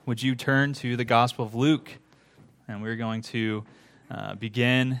Would you turn to the Gospel of Luke? And we're going to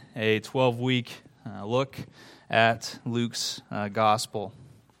begin a 12-week look at Luke's Gospel.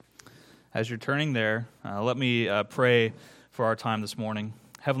 As you're turning there, let me pray for our time this morning.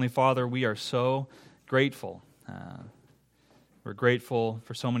 Heavenly Father, we are so grateful. We're grateful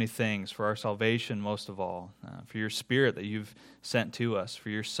for so many things, for our salvation most of all, for your Spirit that you've sent to us, for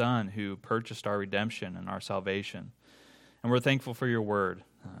your Son who purchased our redemption and our salvation. And we're thankful for your word,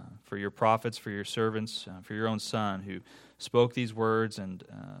 for your prophets, for your servants, for your own Son who spoke these words, and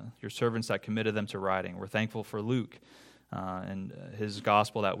your servants that committed them to writing. We're thankful for Luke and his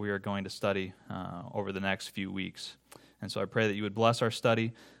gospel that we are going to study over the next few weeks. And so I pray that you would bless our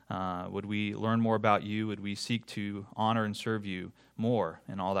study. Would we learn more about you? Would we seek to honor and serve you more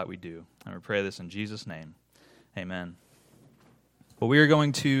in all that we do? And we pray this in Jesus' name. Amen. Well, we are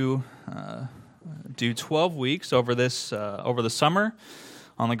going to do 12 weeks over the summer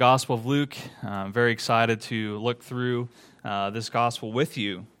on the Gospel of Luke. I'm very excited to look through this Gospel with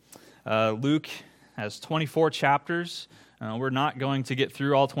you. Luke has 24 chapters. We're not going to get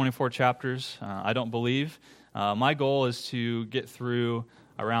through all 24 chapters, I don't believe. My goal is to get through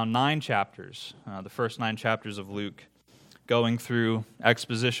around 9 chapters, the first 9 chapters of Luke, going through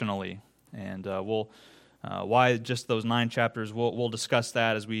expositionally. And why just those 9 chapters, we'll discuss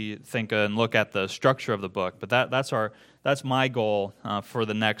that as we think and look at the structure of the book. But that's my goal for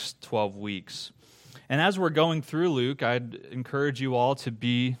the next 12 weeks. And as we're going through Luke, I'd encourage you all to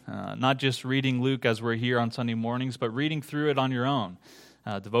be not just reading Luke as we're here on Sunday mornings, but reading through it on your own,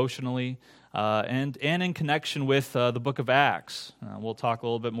 devotionally, and in connection with the book of Acts. We'll talk a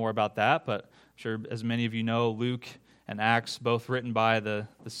little bit more about that, but I'm sure as many of you know, Luke and Acts both written by the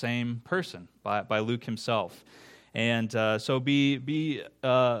same person, by Luke himself. And so be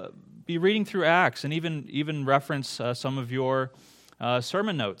reading through Acts, and even reference some of your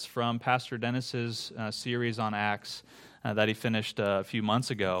sermon notes from Pastor Dennis's series on Acts that he finished a few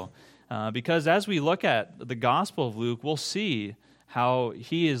months ago. Because as we look at the Gospel of Luke, we'll see how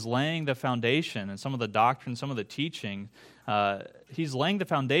he is laying the foundation and some of the doctrine, some of the teaching. He's laying the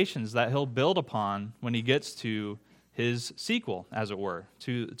foundations that he'll build upon when he gets to his sequel, as it were,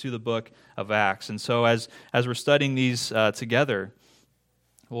 to the book of Acts. And so as we're studying these together,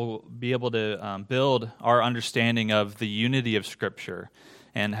 we'll be able to build our understanding of the unity of Scripture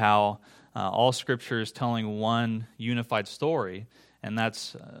and how all Scripture is telling one unified story. And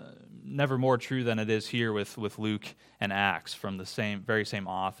that's never more true than it is here with Luke and Acts from the very same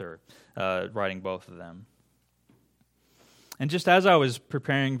author writing both of them. And just as I was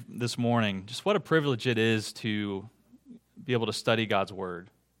preparing this morning, just what a privilege it is to be able to study God's Word.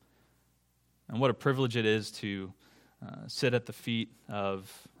 And what a privilege it is to sit at the feet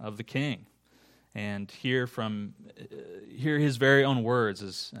of the King and hear his very own words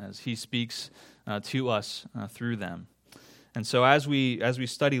as he speaks to us through them. And so as we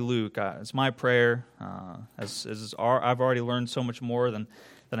study Luke, it's my prayer, I've already learned so much more than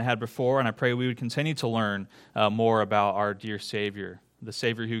I had before, and I pray we would continue to learn more about our dear Savior, the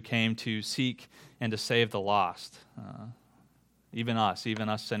Savior who came to seek and to save the lost, even us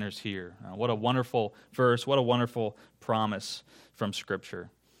sinners here. What a wonderful verse, what a wonderful promise from Scripture.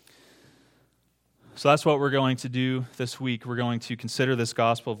 So that's what we're going to do this week. We're going to consider this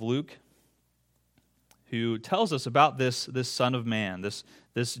Gospel of Luke, who tells us about this Son of Man,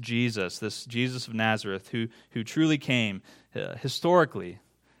 this Jesus of Nazareth, who truly came historically,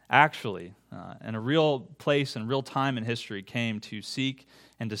 actually, in a real place and real time in history, came to seek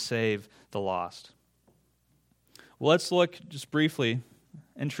and to save the lost. Well, let's look just briefly,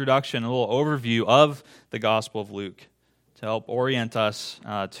 introduction, a little overview of the Gospel of Luke to help orient us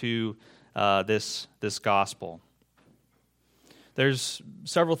to this Gospel. There's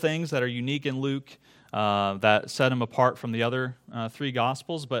several things that are unique in Luke that set him apart from the other 3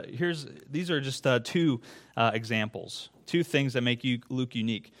 Gospels, but these are just 2 examples, 2 things that make Luke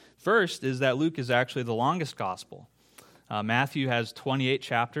unique. First is that Luke is actually the longest Gospel. Matthew has 28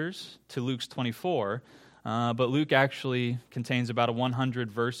 chapters to Luke's 24, but Luke actually contains about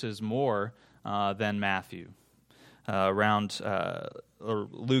 100 verses more than Matthew.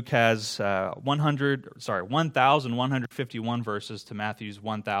 Luke has 1,151 verses to Matthew's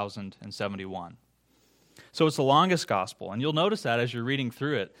 1,071. So it's the longest gospel, and you'll notice that as you're reading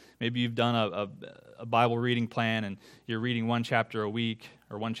through it. Maybe you've done a Bible reading plan, and you're reading one chapter a week,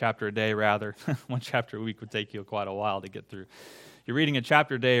 or one chapter a day, rather. One chapter a week would take you quite a while to get through. You're reading a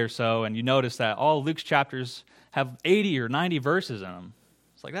chapter a day or so, and you notice that all Luke's chapters have 80 or 90 verses in them.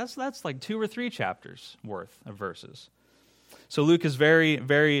 It's like that's like 2 or 3 chapters worth of verses. So Luke is very,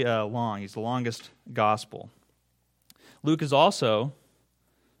 very long. He's the longest gospel. Luke is also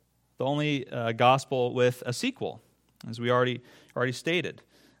the only gospel with a sequel, as we already stated.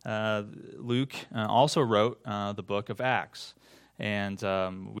 Luke also wrote the book of Acts. And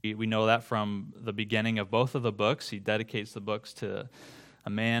we know that from the beginning of both of the books. He dedicates the books to a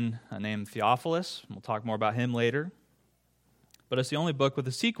man named Theophilus. We'll talk more about him later. But it's the only book with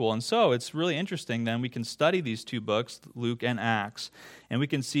a sequel. And so it's really interesting then we can study these two books, Luke and Acts, and we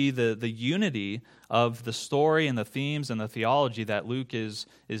can see the unity of the story and the themes and the theology that Luke is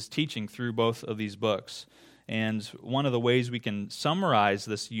teaching through both of these books. And one of the ways we can summarize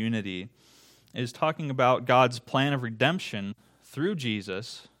this unity is talking about God's plan of redemption through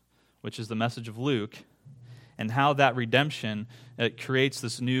Jesus, which is the message of Luke, and how that redemption creates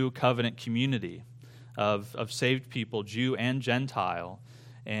this new covenant community of saved people, Jew and Gentile.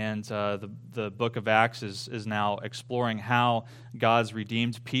 And the book of Acts is now exploring how God's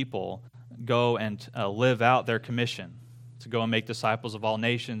redeemed people go and live out their commission to go and make disciples of all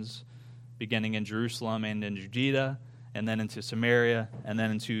nations, beginning in Jerusalem and in Judea, and then into Samaria, and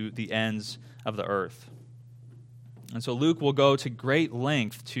then into the ends of the earth. And so Luke will go to great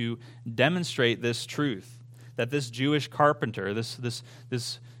length to demonstrate this truth, that this Jewish carpenter, this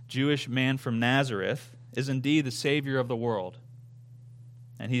Jewish man from Nazareth, is indeed the Savior of the world.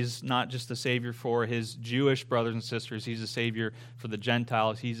 And he's not just the Savior for his Jewish brothers and sisters, he's a Savior for the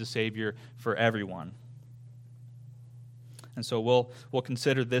Gentiles, he's a Savior for everyone. And so we'll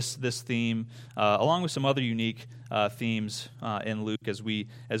consider this theme along with some other unique themes in Luke as we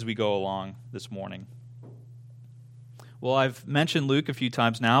go along this morning. Well, I've mentioned Luke a few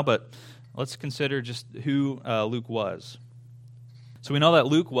times now, but let's consider just who Luke was. So we know that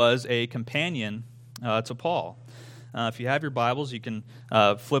Luke was a companion to Paul. If you have your Bibles, you can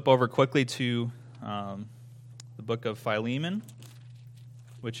flip over quickly to the book of Philemon,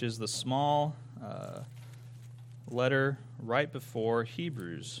 which is the small letter right before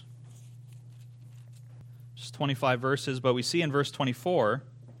Hebrews. Just 25 verses, but we see in verse 24,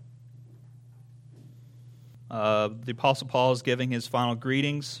 the Apostle Paul is giving his final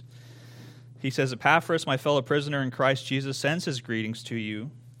greetings. He says, Epaphras, my fellow prisoner in Christ Jesus, sends his greetings to you.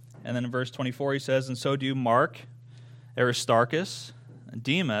 And then in verse 24 he says, and so do Mark, Aristarchus,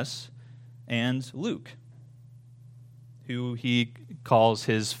 Demas, and Luke, who he calls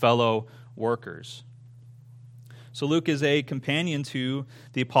his fellow workers. So Luke is a companion to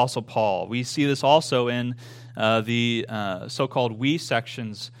the Apostle Paul. We see this also in the so-called we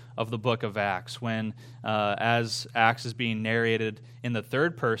sections of the book of Acts, when as Acts is being narrated in the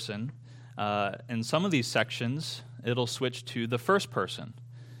third person, in some of these sections, it'll switch to the first person.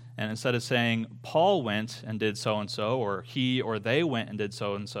 And instead of saying, Paul went and did so-and-so, or he or they went and did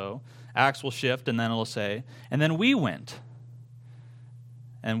so-and-so, Acts will shift, and then it'll say, and then we went,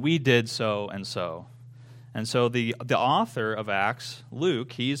 and we did so-and-so. And so the author of Acts,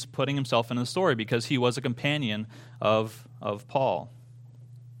 Luke, he's putting himself in the story because he was a companion of Paul.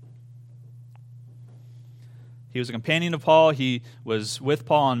 He was a companion of Paul. He was with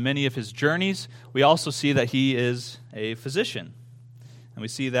Paul on many of his journeys. We also see that he is a physician. And we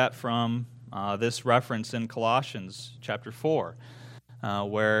see that from this reference in Colossians chapter 4,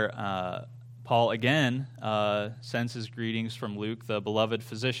 where Paul again sends his greetings from Luke, the beloved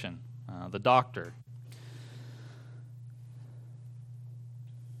physician, the doctor.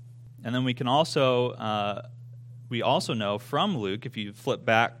 And then we also know from Luke, if you flip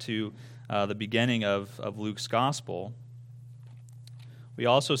back to the beginning of Luke's gospel, we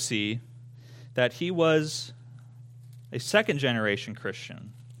also see that he was a second-generation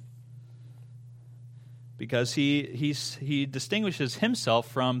Christian, because he distinguishes himself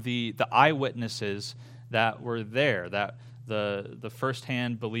from the eyewitnesses that were there, that the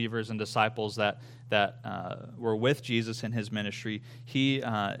first-hand believers and disciples that were with Jesus in his ministry. He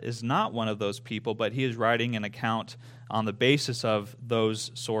is not one of those people, but he is writing an account on the basis of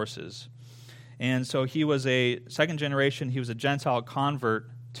those sources. And so he was a second generation, he was a Gentile convert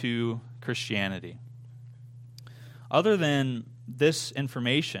to Christianity. Other than this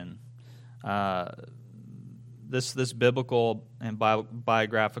information, this biblical and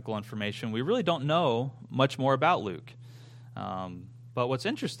biographical information, we really don't know much more about Luke. But what's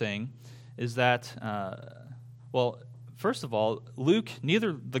interesting is that, first of all, Luke,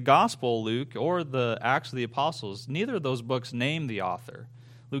 neither the Gospel Luke or the Acts of the Apostles, neither of those books name the author.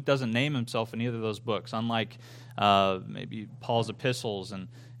 Luke doesn't name himself in either of those books, unlike maybe Paul's epistles and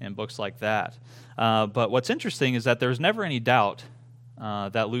books like that. But what's interesting is that there's never any doubt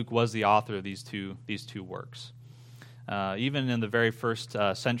that Luke was the author of these two works. Even in the very first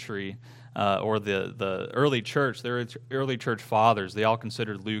century, or the early church, the early church fathers, they all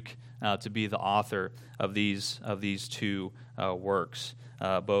considered Luke to be the author of these two works.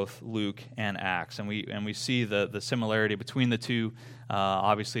 both Luke and Acts, and we see the similarity between the two.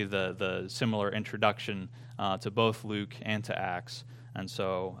 Obviously, the similar introduction to both Luke and to Acts, and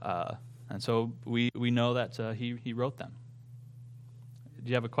so we know that he wrote them. Do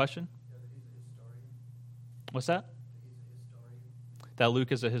you have a question? What's that? That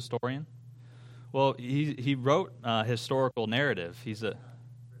Luke is a historian? Well, he wrote historical narrative.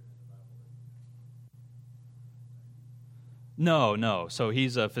 No. So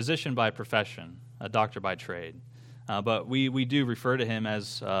he's a physician by profession, a doctor by trade. But we do refer to him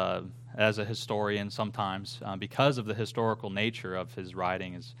as a historian sometimes because of the historical nature of his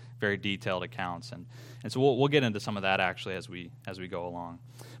writing, his very detailed accounts, and so we'll get into some of that actually as we go along.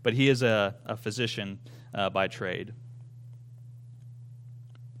 But he is a physician by trade.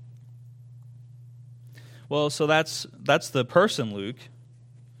 Well, so that's the person Luke.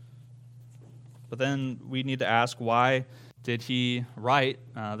 But then we need to ask, why did he write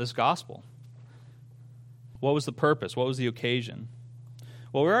this gospel? What was the purpose? What was the occasion?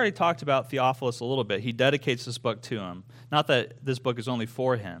 Well, we already talked about Theophilus a little bit. He dedicates this book to him. Not that this book is only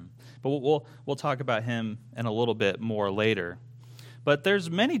for him, but we'll talk about him in a little bit more later. But there's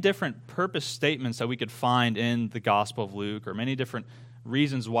many different purpose statements that we could find in the Gospel of Luke, or many different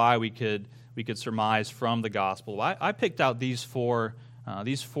reasons why we could surmise from the Gospel. I picked out these four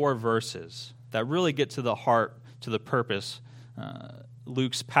verses that really get to the heart, to the purpose,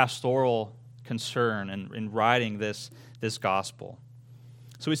 Luke's pastoral concern in writing this Gospel.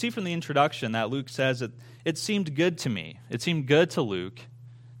 So we see from the introduction that Luke says that it seemed good to me, it seemed good to Luke,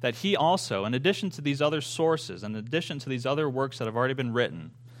 that he also, in addition to these other sources, in addition to these other works that have already been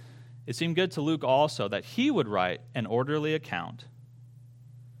written, it seemed good to Luke also that he would write an orderly account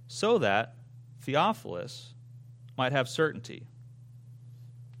so that Theophilus might have certainty.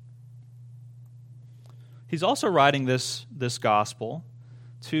 He's also writing this gospel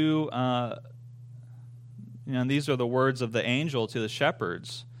to, and these are the words of the angel to the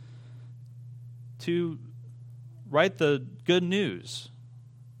shepherds, to write the good news,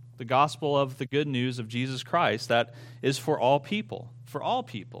 the gospel of the good news of Jesus Christ that is for all people,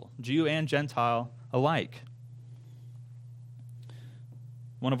 Jew and Gentile alike.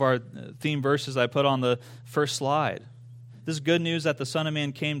 One of our theme verses I put on the first slide. This good news that the Son of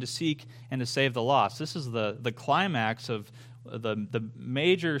Man came to seek and to save the lost. This is the climax of the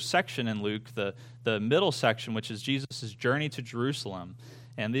major section in Luke, the middle section, which is Jesus' journey to Jerusalem.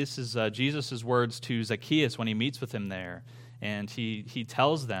 And this is Jesus' words to Zacchaeus when he meets with him there. And he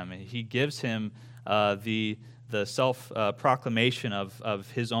tells them, he gives him the self-proclamation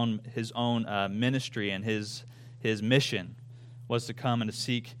of his own ministry, and his mission was to come and to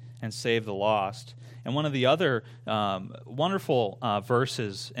seek and save the lost. And one of the other wonderful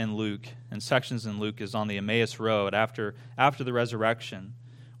verses in Luke, and sections in Luke, is on the Emmaus Road after the resurrection,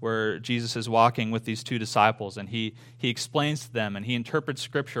 where Jesus is walking with these two disciples, and he explains to them, and he interprets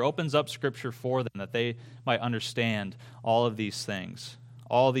Scripture, opens up Scripture for them, that they might understand all these things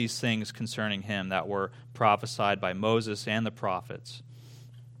concerning him that were prophesied by Moses and the prophets.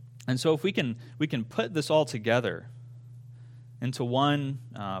 And so if we can put this all together into one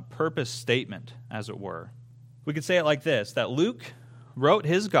purpose statement, as it were, we could say it like this, that Luke wrote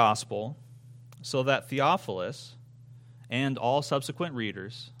his gospel so that Theophilus and all subsequent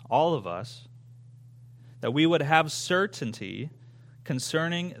readers, all of us, that we would have certainty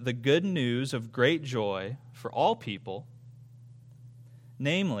concerning the good news of great joy for all people,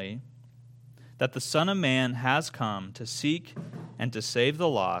 namely, that the Son of Man has come to seek and to save the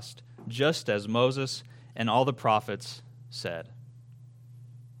lost, just as Moses and all the prophets said.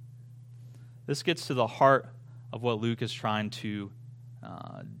 This gets to the heart of what Luke is trying to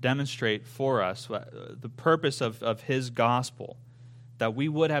demonstrate for us, the purpose of his gospel, that we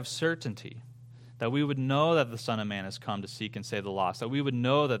would have certainty, that we would know that the Son of Man has come to seek and save the lost, that we would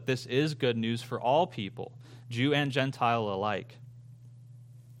know that this is good news for all people, Jew and Gentile alike,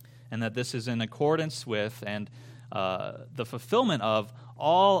 and that this is in accordance with and the fulfillment of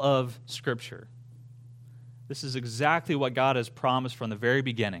all of Scripture. This is exactly what God has promised from the very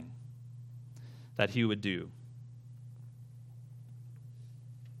beginning that he would do.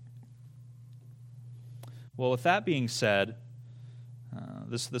 Well, with that being said,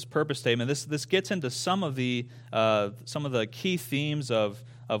 this purpose statement, this gets into some of the key themes of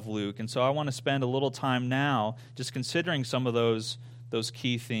Luke, and so I want to spend a little time now just considering some of those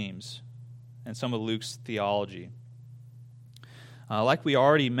key themes and some of Luke's theology. Like we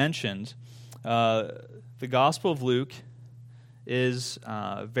already mentioned, the Gospel of Luke is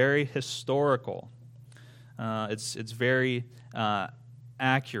very historical. It's very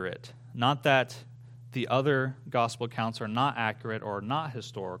accurate. Not that the other gospel accounts are not accurate or not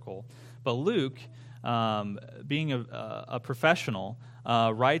historical, but Luke, being a professional,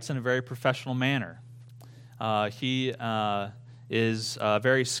 writes in a very professional manner. He is a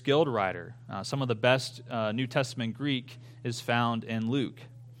very skilled writer. Some of the best New Testament Greek is found in Luke.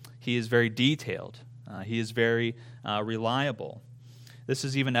 He is very detailed. He is very reliable. This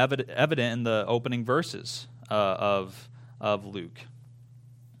is even evident in the opening verses of Luke.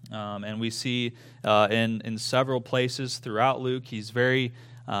 And we see in several places throughout Luke, he's very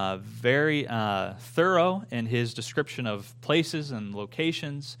thorough in his description of places and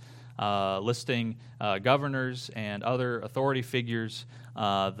locations, listing governors and other authority figures,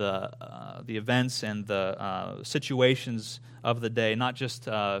 the events and the situations of the day, not just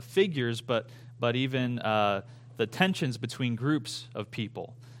figures, but even the tensions between groups of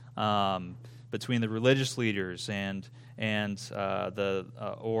people, between the religious leaders and the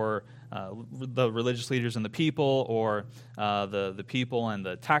religious leaders and the people, or the people and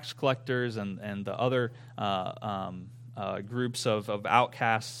the tax collectors and the other groups of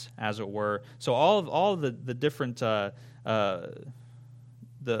outcasts, as it were. So all of the different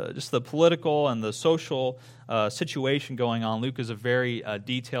just the political and the social situation going on. Luke is a very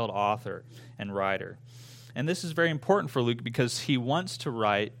detailed author and writer, and this is very important for Luke because he wants to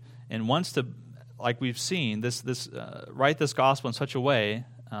write and wants to, like we've seen, write this gospel in such a way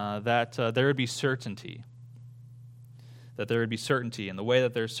that there would be certainty. That there would be certainty. And the way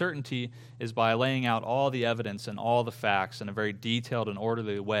that there's certainty is by laying out all the evidence and all the facts in a very detailed and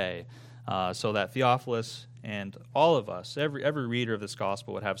orderly way, so that Theophilus and all of us, every reader of this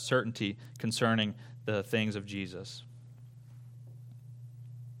gospel, would have certainty concerning the things of Jesus.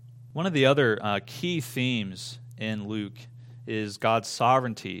 One of the other key themes in Luke is God's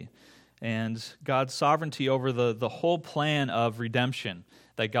sovereignty, and God's sovereignty over the whole plan of redemption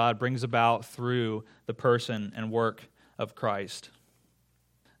that God brings about through the person and work of Christ.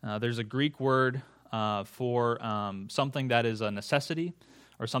 There's a Greek word for something that is a necessity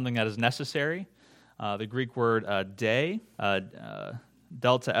or something that is necessary. The Greek word day,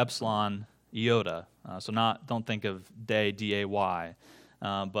 delta epsilon iota. Don't think of day, D-A-Y.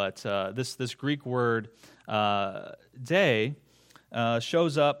 But this Greek word day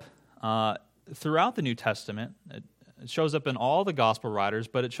shows up throughout the New Testament. It shows up in all the gospel writers,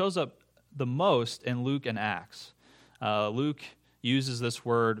 but it shows up the most in Luke and Acts. Luke uses this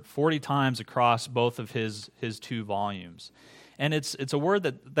word 40 times across both of his two volumes. And it's a word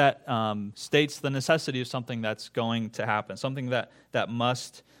that states the necessity of something that's going to happen, something that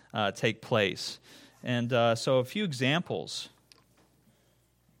must take place. And so a few examples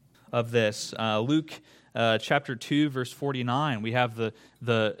of this. Luke chapter 2, verse 49, we have the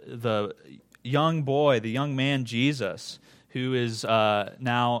young boy, the young man Jesus, who is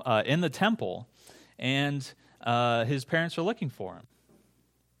now in the temple, and his parents are looking for him.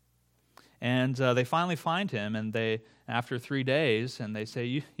 And they finally find him, and after 3 days, and they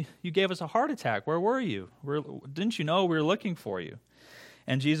say, you gave us a heart attack. Where were you? Didn't you know we were looking for you?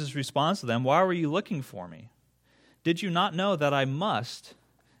 And Jesus responds to them, why were you looking for me? Did you not know that I must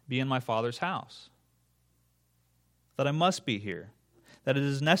be in my Father's house? That I must be here? That it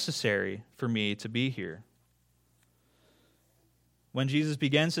is necessary for me to be here? When Jesus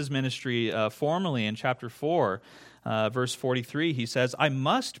begins his ministry formally in chapter 4, verse 43, he says, I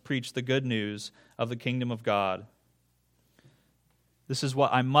must preach the good news of the kingdom of God. This is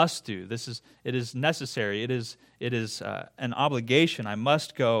what I must do. It is necessary. It is an obligation. I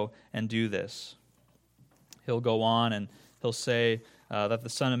must go and do this. He'll go on and he'll say that the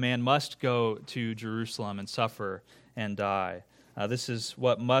Son of Man must go to Jerusalem and suffer and die. This is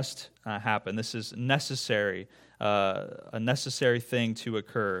what must happen. This is necessary, a necessary thing to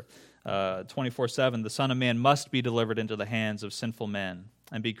occur. 24/7, the Son of Man must be delivered into the hands of sinful men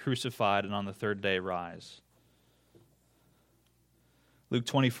and be crucified and on the third day rise. Luke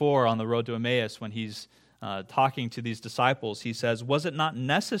 24, on the road to Emmaus, when he's talking to these disciples, he says, was it not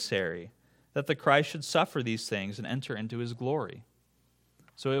necessary that the Christ should suffer these things and enter into his glory?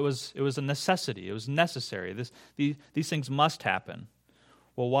 So it was a necessity. It was necessary. These things must happen.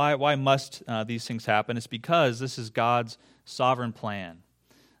 Well, why must these things happen? It's because this is God's sovereign plan,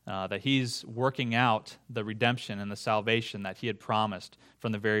 that he's working out the redemption and the salvation that he had promised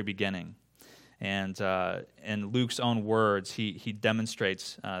from the very beginning. And in Luke's own words, he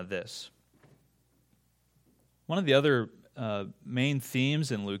demonstrates this. One of the other main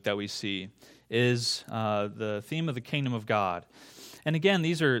themes in Luke that we see is the theme of the kingdom of God. And again,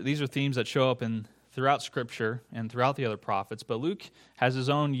 these are themes that show up in throughout Scripture and throughout the other prophets, but Luke has his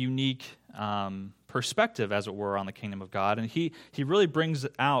own unique perspective, as it were, on the kingdom of God, and he really brings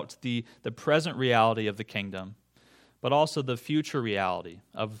out the present reality of the kingdom, but also the future reality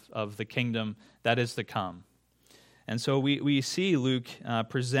of the kingdom that is to come. And so we see Luke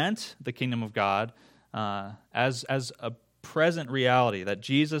present the kingdom of God as a present reality, that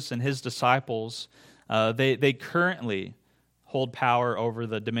Jesus and his disciples, they currently hold power over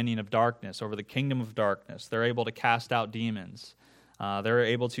the dominion of darkness, over the kingdom of darkness. They're able to cast out demons. They're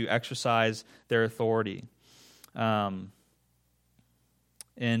able to exercise their authority.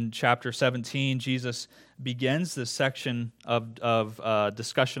 In chapter 17, Jesus begins this section of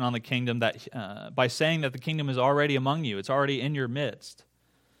discussion on the kingdom by saying that the kingdom is already among you. It's already in your midst.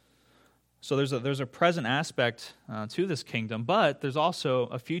 So there's a present aspect to this kingdom, but there's also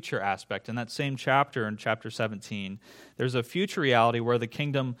a future aspect. In that same chapter, in chapter 17, there's a future reality where the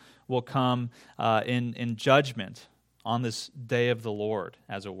kingdom will come in judgment on this day of the Lord,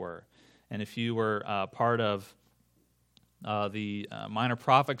 as it were. And if you were part of the Minor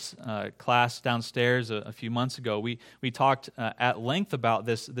Prophets class downstairs a few months ago, we talked at length about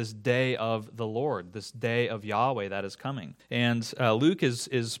this day of the Lord, this day of Yahweh that is coming. And Luke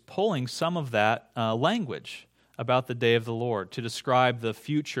is pulling some of that language about the day of the Lord to describe the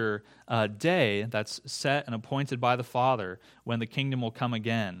future day that's set and appointed by the Father when the kingdom will come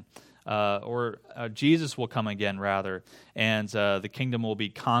again. Or Jesus will come again, rather, and the kingdom will be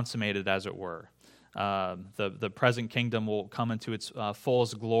consummated, as it were. The present kingdom will come into its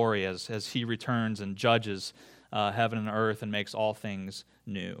fullest glory as he returns and judges heaven and earth and makes all things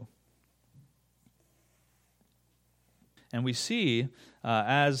new. And we see,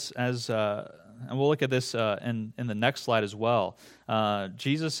 and we'll look at this in the next slide as well,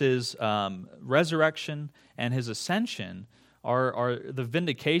 Jesus' resurrection and his ascension are the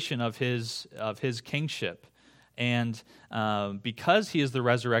vindication of his kingship. And because he is the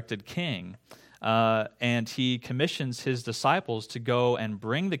resurrected king, and he commissions his disciples to go and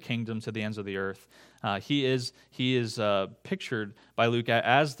bring the kingdom to the ends of the earth, he is pictured by Luke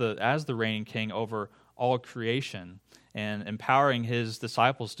as the reigning king over all creation, and empowering his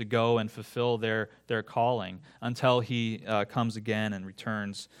disciples to go and fulfill their calling until he comes again and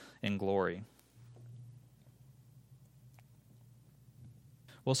returns in glory.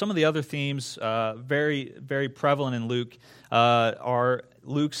 Well, some of the other themes, very, very prevalent in Luke, are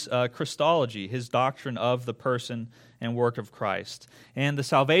Luke's Christology, his doctrine of the person and work of Christ, and the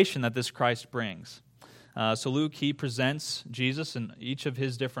salvation that this Christ brings. So Luke, he presents Jesus in each of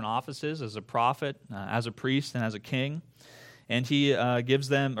his different offices as a prophet, as a priest, and as a king. And he gives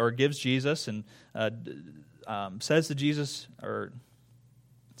Jesus and says to Jesus, or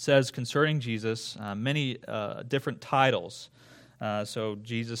says concerning Jesus, many different titles. So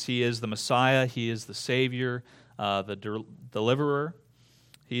Jesus, he is the Messiah, he is the Savior, the Deliverer.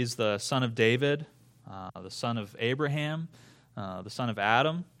 He is the Son of David, the Son of Abraham, the Son of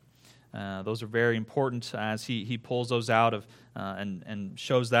Adam. Those are very important as he pulls those out of and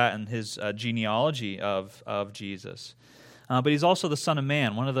shows that in his genealogy of Jesus. But he's also the Son of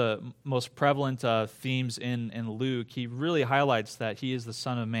Man. One of the most prevalent themes in Luke, he really highlights that he is the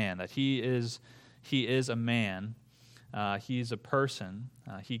Son of Man, that he is a man. He is a person.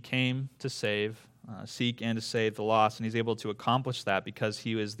 He came to seek and to save the lost, and he's able to accomplish that because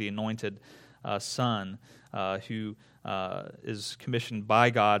he is the anointed Son who is commissioned by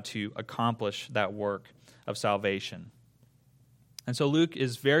God to accomplish that work of salvation. And so Luke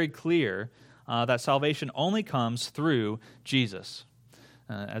is very clear that salvation only comes through Jesus.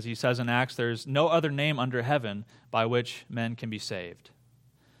 As he says in Acts, there's no other name under heaven by which men can be saved.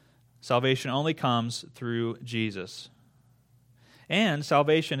 Salvation only comes through Jesus. And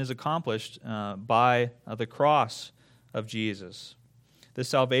salvation is accomplished by the cross of Jesus. This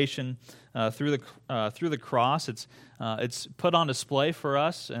salvation through the cross, it's put on display for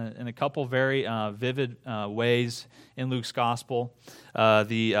us in a couple very vivid ways in Luke's gospel.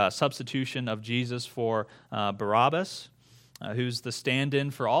 The substitution of Jesus for Barabbas, who's the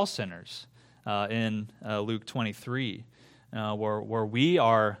stand-in for all sinners in Luke 23, where we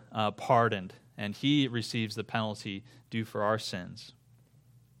are pardoned and he receives the penalty due for our sins.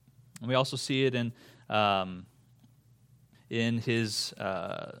 And we also see it in his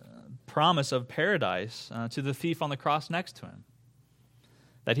promise of paradise to the thief on the cross next to him,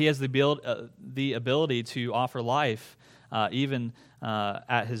 that he has the ability to offer life even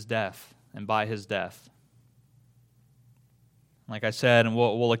at his death and by his death. Like I said, and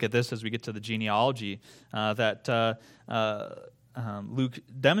we'll look at this as we get to the genealogy, that Luke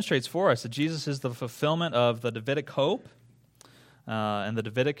demonstrates for us that Jesus is the fulfillment of the Davidic hope, and the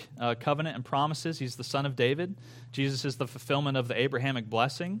Davidic covenant and promises. He's the son of David. Jesus is the fulfillment of the Abrahamic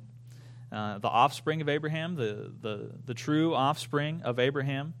blessing, the offspring of Abraham, the true offspring of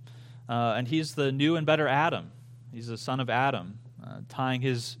Abraham. And he's the new and better Adam. He's the son of Adam, tying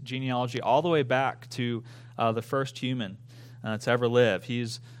his genealogy all the way back to the first human to ever live.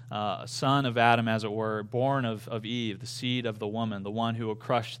 He's a son of Adam, as it were, born of Eve, the seed of the woman, the one who will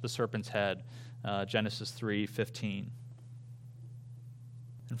crush the serpent's head, Genesis 3:15.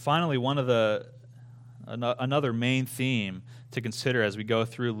 And finally, another main theme to consider as we go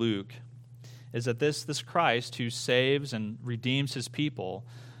through Luke is that this Christ who saves and redeems his people,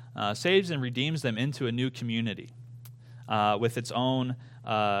 saves and redeems them into a new community with its own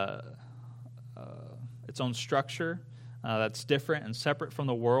structure that's different and separate from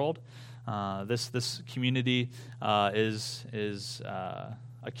the world. This community is a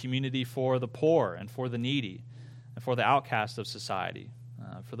community for the poor and for the needy and for the outcast of society,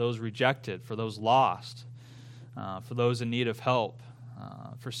 for those rejected, for those lost, for those in need of help,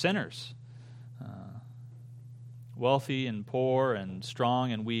 for sinners, wealthy and poor and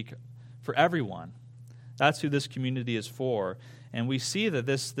strong and weak, for everyone. That's who this community is for. And we see that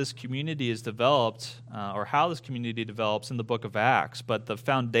this community is developed, or how this community develops in the book of Acts. But the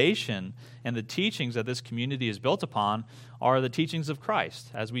foundation and the teachings that this community is built upon are the teachings of Christ,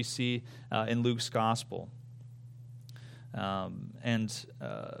 as we see in Luke's gospel. And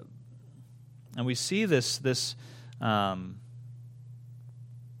we see the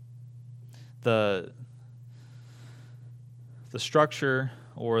structure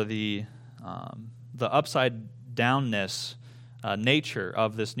or the upside downness nature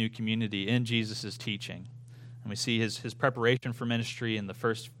of this new community in Jesus' teaching. And we see his preparation for ministry in the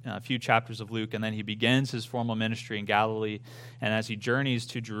first few chapters of Luke, and then he begins his formal ministry in Galilee. And as he journeys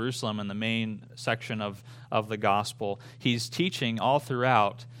to Jerusalem in the main section of the gospel, he's teaching all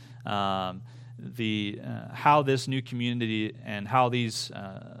throughout how this new community and how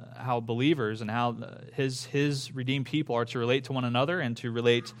believers and how his redeemed people are to relate to one another and to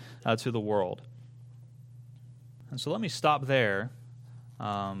relate to the world. And so let me stop there.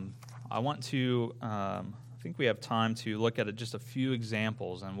 I want to, I think we have time to look at just a few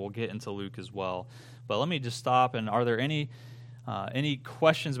examples, and we'll get into Luke as well. But let me just stop, and are there any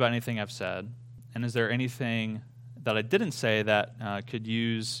questions about anything I've said? And is there anything that I didn't say that could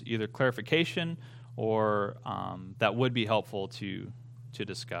use either clarification or that would be helpful to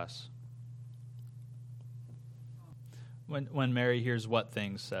discuss? When Mary hears what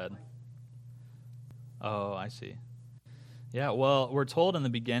things said? Oh, I see. Yeah, well, we're told in the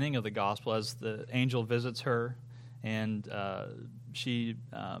beginning of the gospel as the angel visits her, and she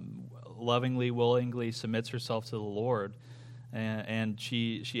lovingly, willingly submits herself to the Lord, and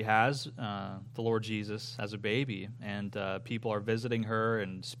she has the Lord Jesus as a baby, and people are visiting her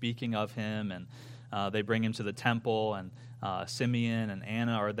and speaking of him, and they bring him to the temple, and Simeon and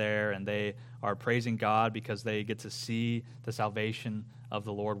Anna are there, and they are praising God because they get to see the salvation of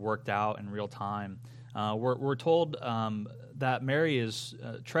the Lord worked out in real time. We're told that Mary is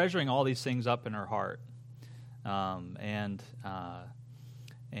treasuring all these things up in her heart, and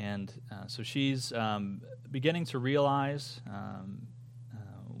so she's beginning to realize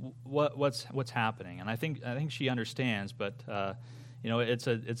what's happening, and I think she understands. But it's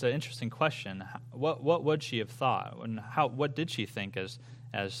an interesting question. What would she have thought, and what did she think as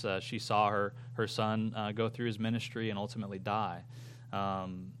she saw her son go through his ministry and ultimately die?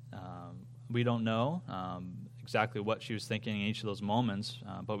 We don't know exactly what she was thinking in each of those moments,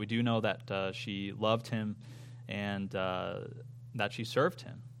 but we do know that she loved him and that she served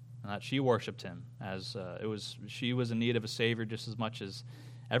him, and that she worshipped him as she was in need of a Savior just as much as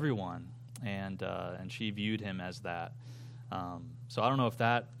everyone, and she viewed him as that. So I don't know if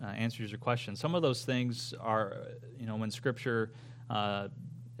that answers your question. Some of those things are, when Scripture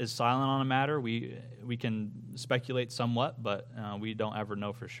is silent on a matter, we can speculate somewhat, but we don't ever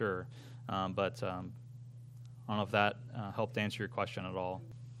know for sure. But I don't know if that helped answer your question at all.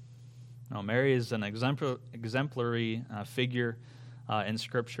 No, Mary is an exemplary figure in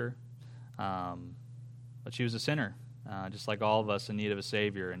Scripture, but she was a sinner, just like all of us in need of a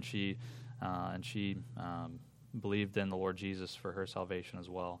Savior, and she believed in the Lord Jesus for her salvation as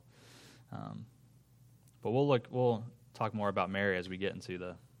well. But we'll talk more about Mary as we get into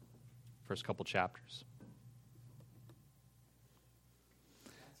the first couple chapters.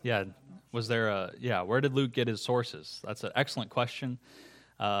 Yeah, where did Luke get his sources? That's an excellent question.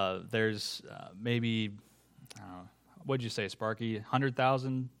 There's maybe, what'd you say, Sparky,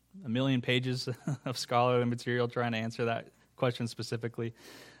 100,000, 1 million pages of scholarly material trying to answer that question specifically.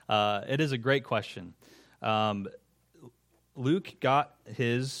 It is a great question. Luke got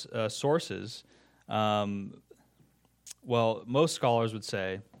his sources. Well, most scholars would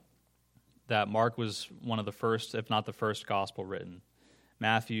say that Mark was one of the first, if not the first, gospel written.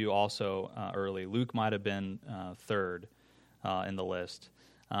 Matthew also early. Luke might have been third in the list.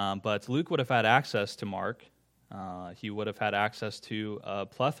 But Luke would have had access to Mark. He would have had access to a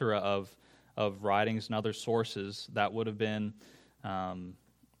plethora of writings and other sources that would have been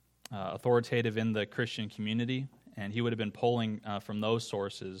authoritative in the Christian community, and he would have been pulling from those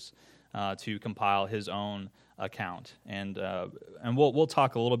sources to compile his own account. And we'll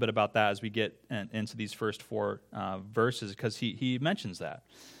talk a little bit about that as we get into these first four verses, because he mentions that.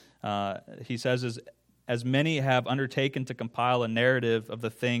 He says, as many have undertaken to compile a narrative of the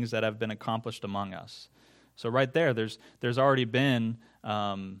things that have been accomplished among us. So right there, there's already been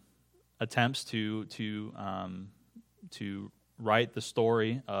attempts to write the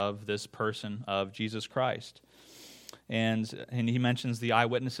story of this person, of Jesus Christ. And he mentions the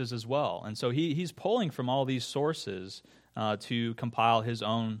eyewitnesses as well. And so he's pulling from all these sources to compile his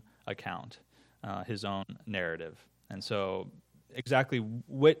own account, his own narrative. And so exactly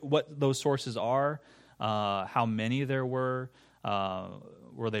what those sources are, how many there were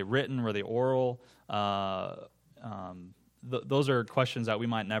they written, were they oral? Those are questions that we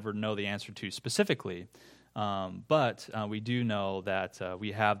might never know the answer to specifically. But we do know that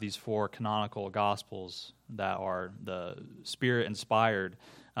we have these four canonical Gospels that are the Spirit-inspired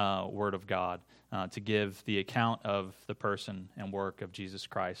Word of God to give the account of the person and work of Jesus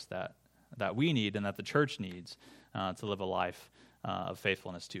Christ that we need and that the church needs to live a life of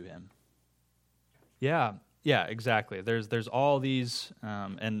faithfulness to Him. Yeah, exactly. There's all these,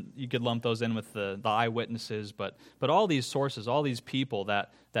 and you could lump those in with the eyewitnesses, but all these sources, all these people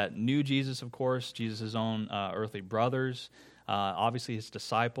that knew Jesus, of course, Jesus' own earthly brothers, obviously his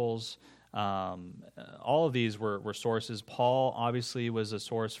disciples. All of these were sources. Paul obviously was a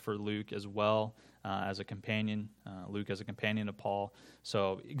source for Luke as well, as a companion. Luke as a companion of Paul.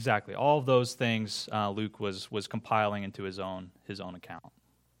 So exactly, all of those things Luke was compiling into his own account.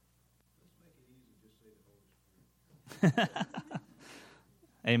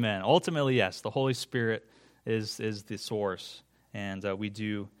 Amen. Ultimately, yes, the Holy Spirit is the source, and we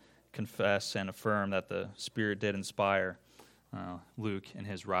do confess and affirm that the Spirit did inspire Luke in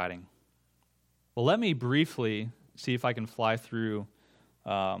his writing. Well, let me briefly see if I can fly through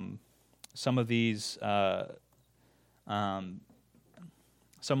some of these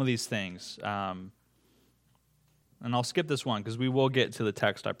things, and I'll skip this one because we will get to the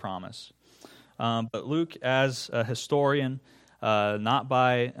text, I promise. But Luke, as a historian, not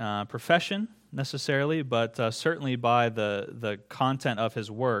by profession necessarily, but certainly by the content of his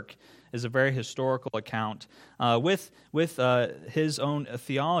work, is a very historical account with his own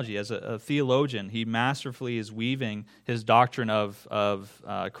theology. As a theologian, he masterfully is weaving his doctrine of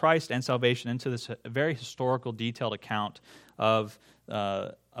Christ and salvation into this very historical, detailed account of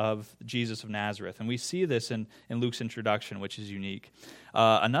Jesus of Nazareth. And we see this in Luke's introduction, which is unique.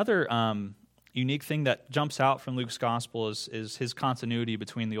 Another unique thing that jumps out from Luke's gospel is his continuity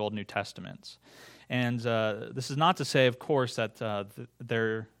between the Old and New Testaments. And this is not to say, of course, that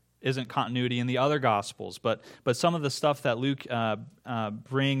there isn't continuity in the other gospels, but some of the stuff that Luke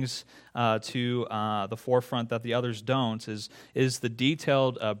brings to the forefront that the others don't is the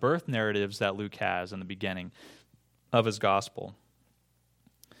detailed birth narratives that Luke has in the beginning of his gospel.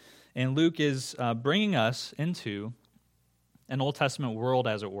 And Luke is bringing us into an Old Testament world,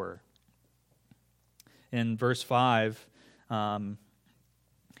 as it were. In verse 5,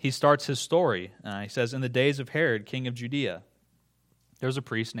 he starts his story. He says, "In the days of Herod, king of Judea, there was a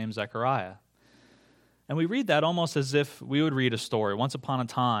priest named Zechariah." And we read that almost as if we would read a story. Once upon a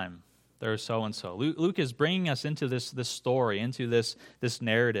time, there was so-and-so. Luke is bringing us into this story, into this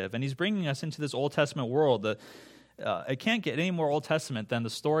narrative, and he's bringing us into this Old Testament world. It can't get any more Old Testament than the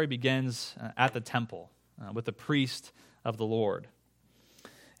story begins at the temple with the priest of the Lord.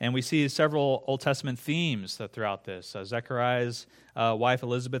 And we see several Old Testament themes throughout this. Zechariah's wife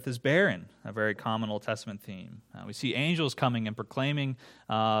Elizabeth is barren, a very common Old Testament theme. We see angels coming and proclaiming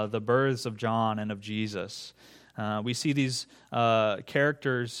the births of John and of Jesus. We see these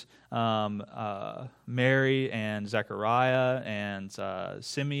characters, Mary and Zechariah and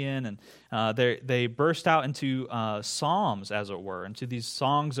Simeon, and they burst out into psalms, as it were, into these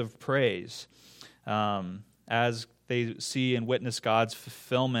songs of praise as they see and witness God's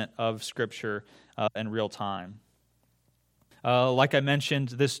fulfillment of Scripture in real time. Like I mentioned,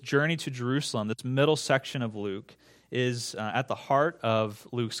 this journey to Jerusalem, this middle section of Luke, is at the heart of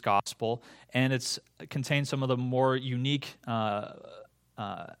Luke's gospel, and it contains some of the more unique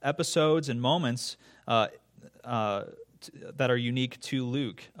episodes and moments that are unique to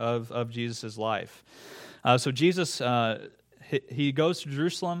Luke of Jesus' life. So Jesus, he goes to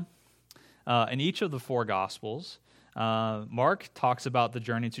Jerusalem in each of the four Gospels. Mark talks about the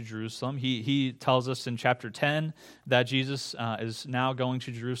journey to Jerusalem. He tells us in chapter 10 that Jesus is now going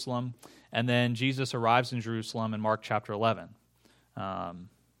to Jerusalem, and then Jesus arrives in Jerusalem in Mark chapter 11.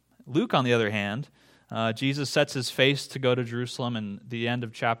 Luke, on the other hand, Jesus sets his face to go to Jerusalem in the end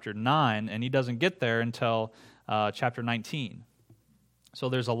of chapter 9, and he doesn't get there until chapter 19. So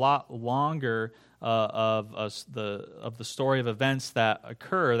there's a lot longer of the story of events that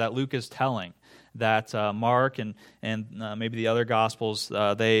occur that Luke is telling, that Mark and maybe the other Gospels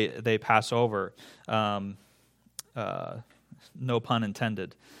they pass over. No pun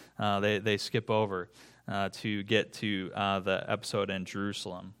intended. They skip over to get to the episode in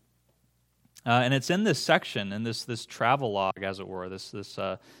Jerusalem. And it's in this section, in this travelogue, as it were, this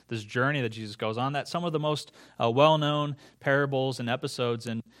journey that Jesus goes on, that some of the most well-known parables and episodes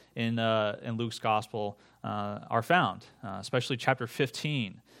in Luke's gospel are found, especially chapter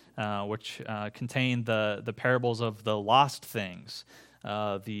 15, which contain the parables of the lost things,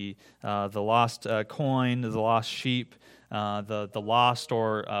 the lost coin, the lost sheep, the lost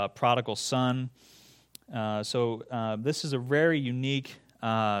or prodigal son. So this is a very unique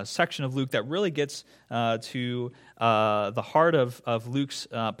section of Luke that really gets to the heart of Luke's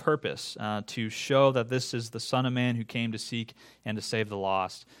purpose, to show that this is the Son of Man who came to seek and to save the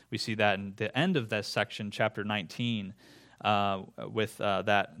lost. We see that in the end of this section, chapter 19, with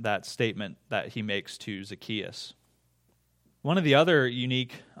that statement that he makes to Zacchaeus. One of the other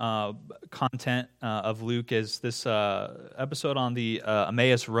unique content of Luke is this episode on the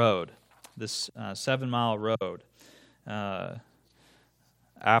Emmaus Road, this 7-mile road.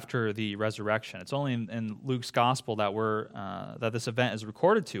 After the resurrection. It's only in Luke's gospel that this event is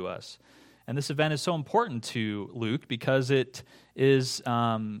recorded to us. And this event is so important to Luke because it demonstrates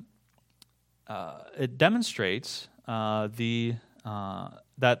that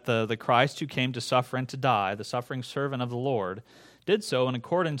the Christ who came to suffer and to die, the suffering servant of the Lord, did so in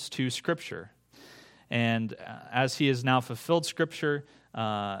accordance to Scripture. And as he has now fulfilled Scripture,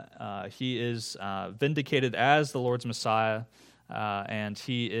 he is vindicated as the Lord's Messiah, and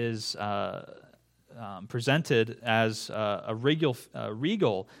he is presented as a regal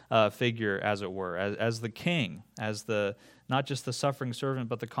figure, as it were, as the king, as not just the suffering servant,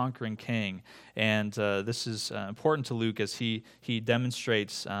 but the conquering king. And this is important to Luke as he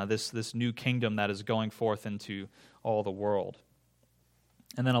demonstrates this new kingdom that is going forth into all the world.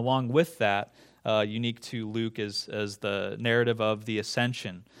 And then along with that, unique to Luke is the narrative of the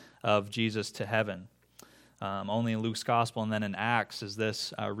ascension of Jesus to heaven. Only in Luke's gospel and then in Acts is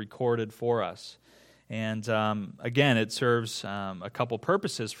this recorded for us. And again, it serves a couple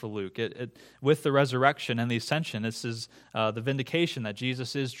purposes for Luke. With the resurrection and the ascension, this is the vindication that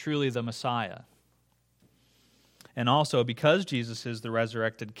Jesus is truly the Messiah. And also, because Jesus is the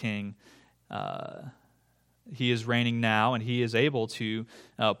resurrected King, he is reigning now, and he is able to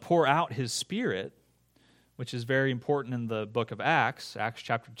pour out his Spirit, which is very important in the book of Acts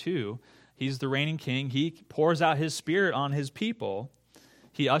chapter 2. He's the reigning king. He pours out his Spirit on his people.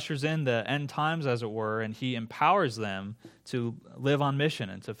 He ushers in the end times, as it were, and he empowers them to live on mission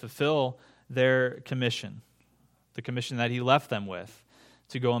and to fulfill their commission, the commission that he left them with,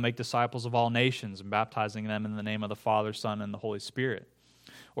 to go and make disciples of all nations and baptizing them in the name of the Father, Son, and the Holy Spirit.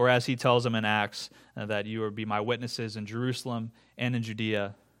 Or as he tells them in Acts, that you will be my witnesses in Jerusalem and in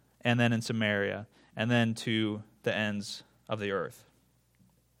Judea and then in Samaria and then to the ends of the earth.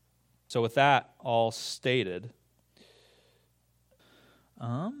 So with that all stated,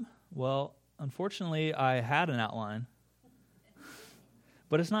 well, unfortunately, I had an outline,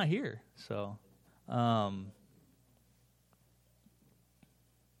 but it's not here. So, well,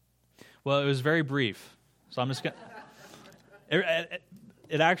 it was very brief. So I'm just gonna.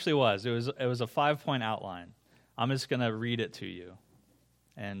 It actually was. It was a 5-point outline. I'm just gonna read it to you,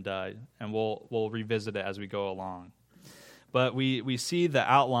 and we'll revisit it as we go along. But we see the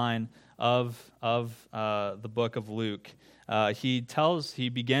outline of the book of Luke. He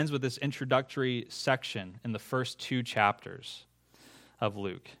begins with this introductory section in the first 2 chapters of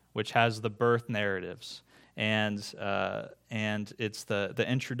Luke, which has the birth narratives, and it's the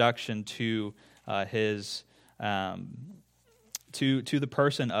introduction to his to the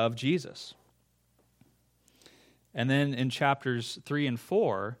person of Jesus. And then in chapters 3 and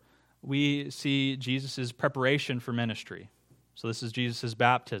 4, we see Jesus' preparation for ministry. So this is Jesus'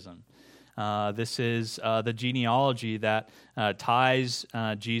 baptism. This is the genealogy that ties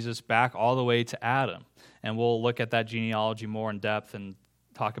Jesus back all the way to Adam. And we'll look at that genealogy more in depth and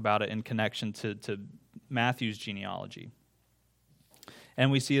talk about it in connection to Matthew's genealogy.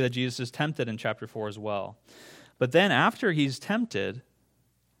 And we see that Jesus is tempted in chapter 4 as well. But then after he's tempted,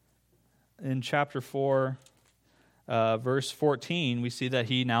 in chapter 4, verse 14, we see that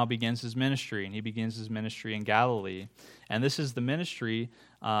he now begins his ministry, and he begins his ministry in Galilee. And this is the ministry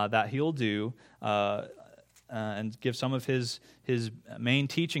that he'll do and give some of his main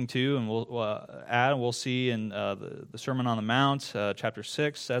teaching to, and we'll see in the Sermon on the Mount, chapter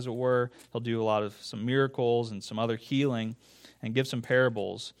 6, as it were. He'll do a lot of some miracles and some other healing and give some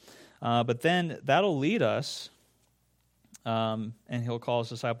parables. But then that'll lead us, and he'll call his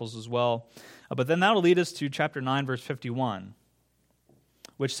disciples as well. But then that'll lead us to chapter 9, verse 51,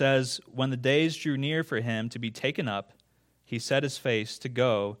 which says, "When the days drew near for him to be taken up, he set his face to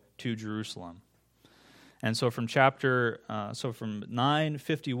go to Jerusalem." And so from from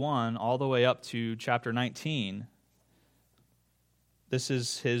 9:51 all the way up to chapter 19, this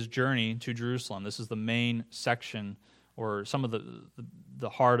is his journey to Jerusalem. This is the main section, or some of the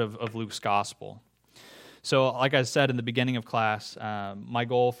heart of Luke's gospel. So, like I said in the beginning of class, my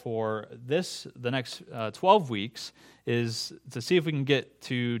goal for the next 12 weeks, is to see if we can get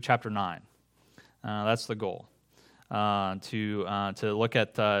to chapter 9. That's the goal. To look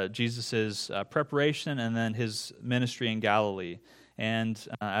at Jesus' preparation and then his ministry in Galilee. And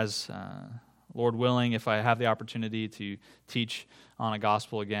as Lord willing, if I have the opportunity to teach on a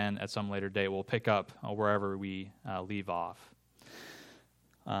gospel again at some later date, we'll pick up wherever we leave off.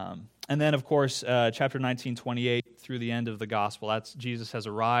 And then, of course, chapter 19:28 through the end of the gospel, that's Jesus has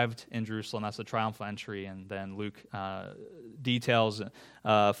arrived in Jerusalem. That's the triumphal entry. And then Luke details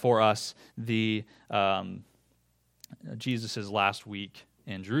for us the Jesus' last week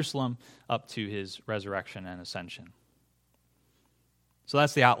in Jerusalem up to his resurrection and ascension. So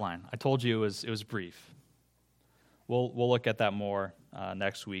that's the outline. I told you it was brief. We'll look at that more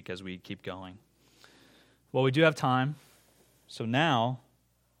next week as we keep going. Well, we do have time. So now,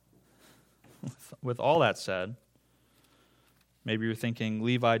 with all that said, maybe you're thinking,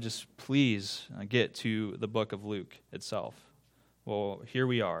 Levi, just please get to the book of Luke itself. Well, here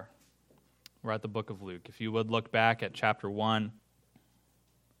we are. We're at the book of Luke. If you would look back at chapter 1.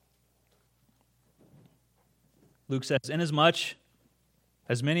 Luke says, "Inasmuch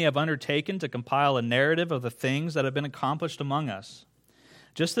as many have undertaken to compile a narrative of the things that have been accomplished among us,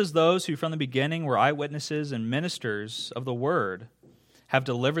 just as those who from the beginning were eyewitnesses and ministers of the word have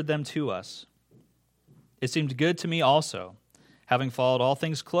delivered them to us. It seemed good to me also, having followed all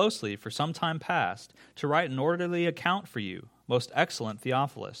things closely for some time past, to write an orderly account for you, most excellent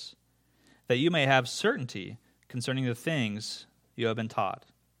Theophilus, that you may have certainty concerning the things you have been taught."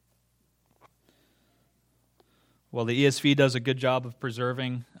 Well, the ESV does a good job of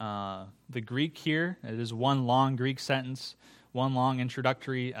preserving the Greek here. It is one long Greek sentence, one long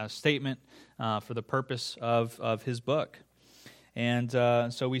introductory statement for the purpose of his book. And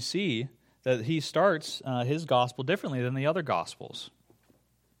so we see that he starts his gospel differently than the other gospels.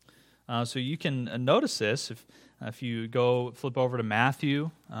 So you can notice this if you flip over to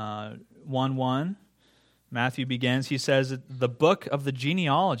Matthew 1:1. Matthew begins, he says, "The book of the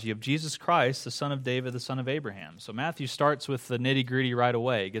genealogy of Jesus Christ, the son of David, the son of Abraham." So Matthew starts with the nitty-gritty right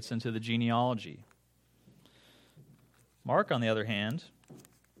away, gets into the genealogy. Mark, on the other hand,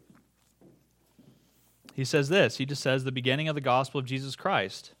 he says this. He just says the beginning of the gospel of Jesus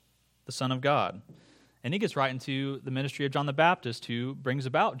Christ, the Son of God. And he gets right into the ministry of John the Baptist, who brings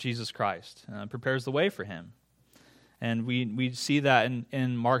about Jesus Christ, prepares the way for him. And we see that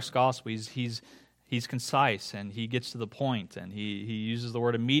in Mark's gospel. He's concise, and he gets to the point, and he uses the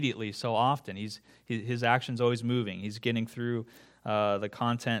word immediately so often. His action's always moving. He's getting through the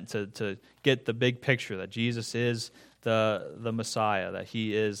content to get the big picture that Jesus is the Messiah, that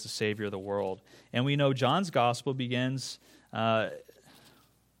he is the Savior of the world. And we know John's gospel begins, and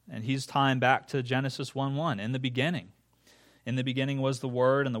he's tying back to Genesis 1:1, in the beginning. In the beginning was the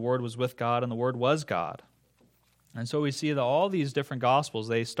Word, and the Word was with God, and the Word was God. And so we see that all these different gospels,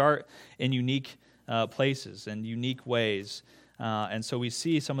 they start in unique places and unique ways. And so we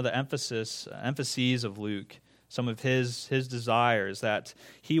see some of the emphases of Luke, some of his desires, that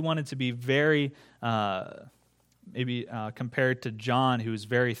he wanted to be very, compared to John, who is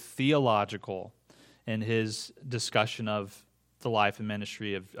very theological in his discussion of the life and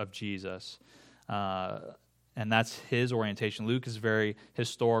ministry of Jesus. And that's his orientation. Luke is very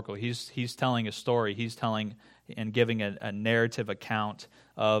historical. He's telling a story. He's telling and giving a narrative account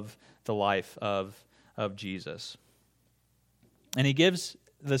of the life of Jesus. And he gives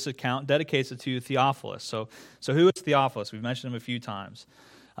this account, dedicates it to Theophilus. So who is Theophilus? We've mentioned him a few times.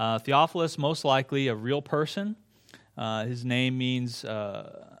 Theophilus, most likely a real person. His name means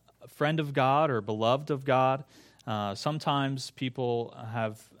friend of God or beloved of God. Sometimes people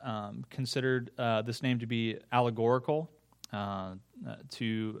have considered this name to be allegorical,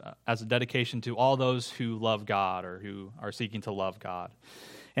 as a dedication to all those who love God or who are seeking to love God.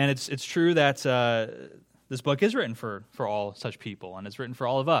 And it's true that this book is written for all such people, and it's written for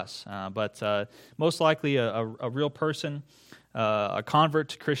all of us. But most likely a real person, a convert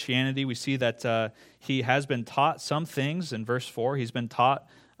to Christianity, we see that he has been taught some things. In verse 4, he's been taught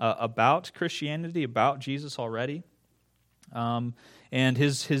about Christianity, about Jesus already. And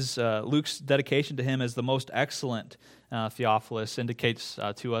his Luke's dedication to him as the most excellent Theophilus indicates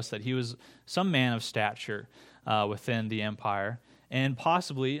to us that he was some man of stature within the empire. And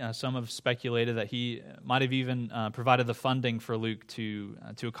possibly, some have speculated that he might have even provided the funding for Luke to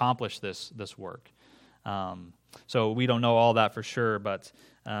accomplish this work. So we don't know all that for sure, but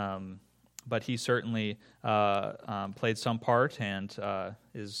he certainly played some part and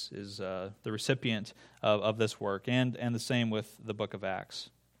is the recipient of this work, and the same with the book of Acts.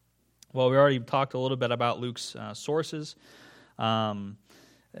 Well, we already talked a little bit about Luke's sources.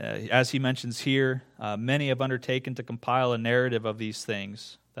 As he mentions here, many have undertaken to compile a narrative of these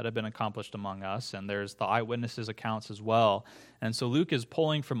things that have been accomplished among us, and there's the eyewitnesses' accounts as well. And so Luke is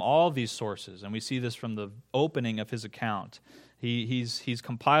pulling from all of these sources, and we see this from the opening of his account. He's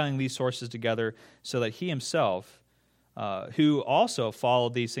compiling these sources together so that he himself, who also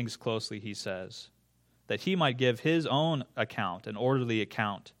followed these things closely, he says, that he might give his own account, an orderly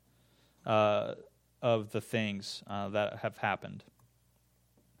account of the things that have happened.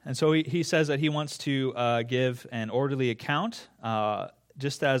 And so he says that he wants to give an orderly account,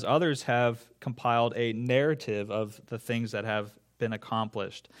 just as others have compiled a narrative of the things that have been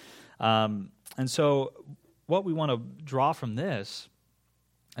accomplished. And so what we want to draw from this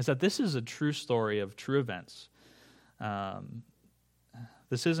is that this is a true story of true events.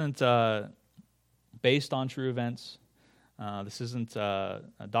 This isn't based on true events. This isn't a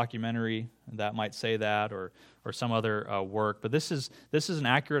documentary that might say that, or some other work, but this is an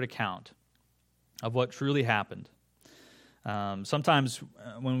accurate account of what truly happened. Sometimes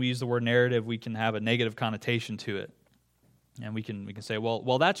when we use the word narrative, we can have a negative connotation to it, and we can say,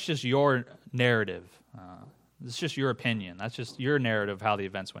 well, that's just your narrative. It's just your opinion. That's just your narrative of how the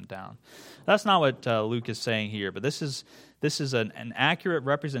events went down. That's not what Luke is saying here, but this is an accurate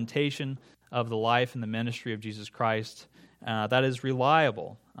representation of the life and the ministry of Jesus Christ. That is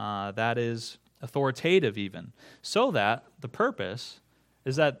reliable, that is authoritative even, so that the purpose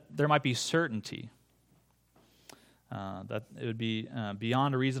is that there might be certainty, that it would be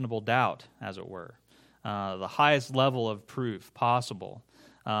beyond a reasonable doubt, as it were, the highest level of proof possible,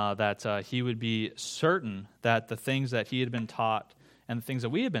 that he would be certain that the things that he had been taught and the things that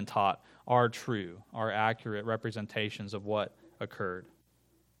we have been taught are true, are accurate representations of what occurred.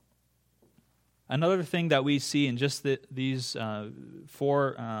 Another thing that we see in just these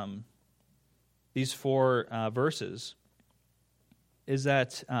four verses is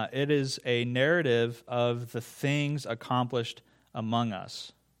that it is a narrative of the things accomplished among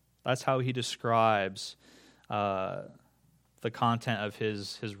us. That's how he describes the content of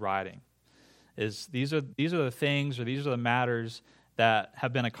his writing. These are the things, or these are the matters that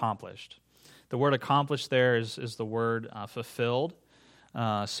have been accomplished. The word accomplished there is the word fulfilled.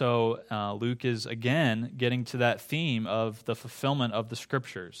 So Luke is again getting to that theme of the fulfillment of the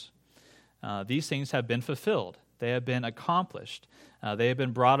Scriptures. These things have been fulfilled. They have been accomplished. They have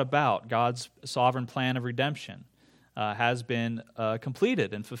been brought about. God's sovereign plan of redemption has been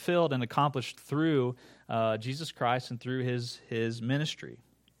completed and fulfilled and accomplished through Jesus Christ and through his ministry.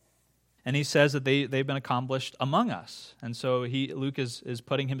 And he says that they've been accomplished among us. And so Luke is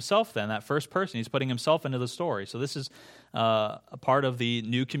putting himself then, that first person, he's putting himself into the story. So this is a part of the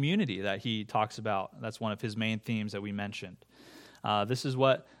new community that he talks about. That's one of his main themes that we mentioned. This is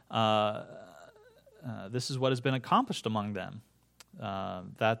what has been accomplished among them.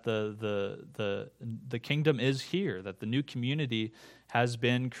 That the kingdom is here, that the new community has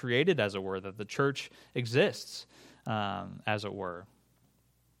been created, as it were, that the church exists, as it were.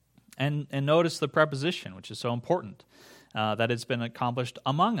 And notice the preposition, which is so important, that it's been accomplished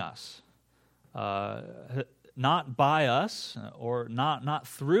among us, not by us, or not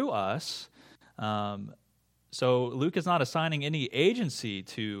through us. So Luke is not assigning any agency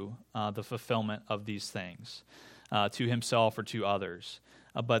to the fulfillment of these things, to himself or to others,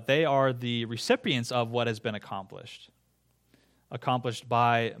 but they are the recipients of what has been accomplished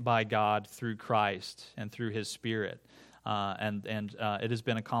by God through Christ and through His Spirit. And it has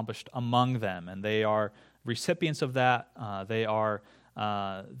been accomplished among them, and they are recipients of that. They are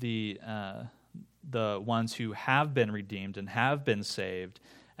the ones who have been redeemed and have been saved,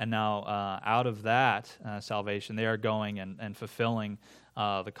 And now out of that salvation, they are going and fulfilling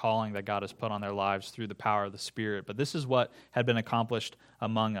the calling that God has put on their lives through the power of the Spirit. But this is what had been accomplished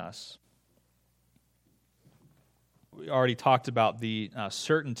among us. We already talked about the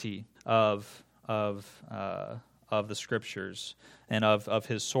certainty of the Scriptures and of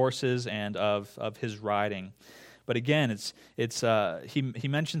his sources and of his writing. But again, he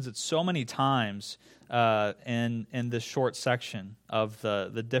mentions it so many times in this short section of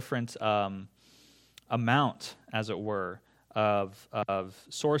the different amount, as it were, of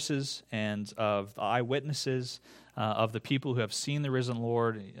sources and of eyewitnesses, of the people who have seen the risen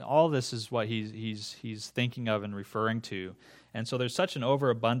Lord. All this is what he's thinking of and referring to. And so there's such an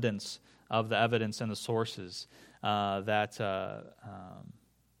overabundance of the evidence and the sources that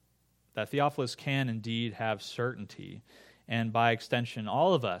Theophilus can indeed have certainty. And by extension,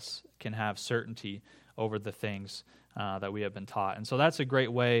 all of us can have certainty over the things that we have been taught. And so that's a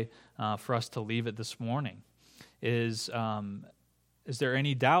great way for us to leave it this morning. Is there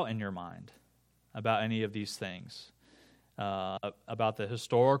any doubt in your mind about any of these things? About the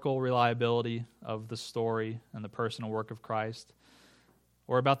historical reliability of the story and the personal work of Christ?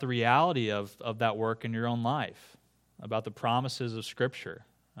 Or about the reality of that work in your own life? About the promises of Scripture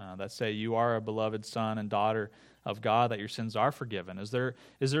that say you are a beloved son and daughter of God, that your sins are forgiven? Is there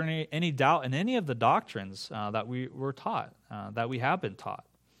any doubt in any of the doctrines that we were taught, that we have been taught?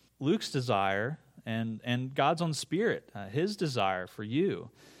 Luke's desire and God's own Spirit, his desire for you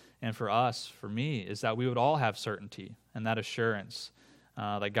and for us, for me, is that we would all have certainty and that assurance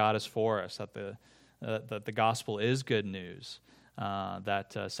that God is for us, that the gospel is good news,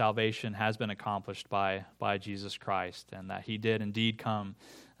 that salvation has been accomplished by Jesus Christ, and that he did indeed come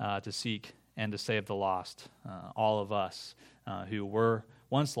to seek and to save the lost, all of us who were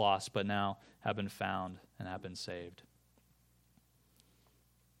once lost but now have been found and have been saved.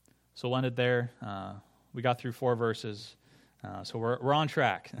 So we'll end it there. We got through 4 verses, so we're on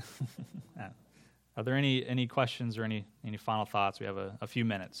track. Are there any questions or any final thoughts? We have a few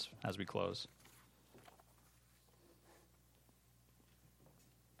minutes as we close.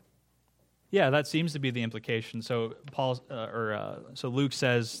 Yeah, that seems to be the implication. So so Luke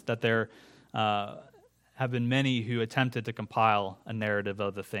says that there have been many who attempted to compile a narrative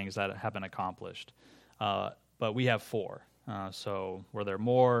of the things that have been accomplished, but we have 4. So were there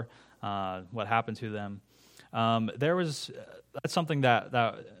more? What happened to them? That's something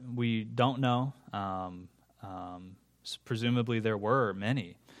that we don't know. Presumably there were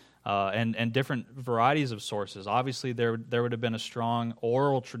many, and different varieties of sources. Obviously there would have been a strong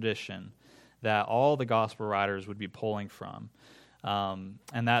oral tradition that all the gospel writers would be pulling from, and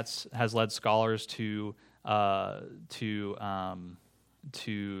has led scholars to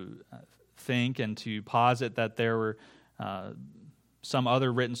think and to posit that there were some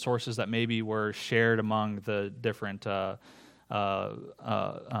other written sources that maybe were shared among the different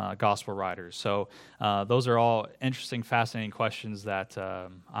gospel writers. So those are all interesting, fascinating questions that I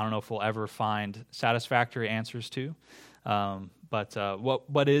don't know if we'll ever find satisfactory answers to. But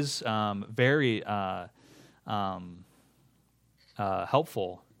what is very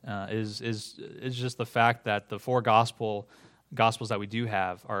helpful is just the fact that the 4 gospels that we do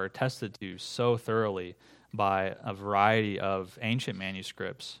have are attested to so thoroughly by a variety of ancient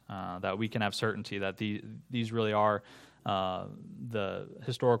manuscripts that we can have certainty that these really are the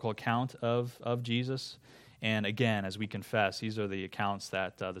historical account of Jesus. And again, as we confess, these are the accounts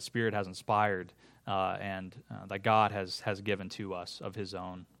that the Spirit has inspired and that God has given to us of his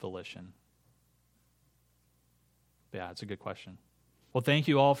own volition. Yeah, it's a good question. Well, thank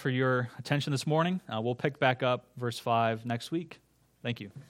you all for your attention this morning. We'll pick back up verse 5 next week. Thank you.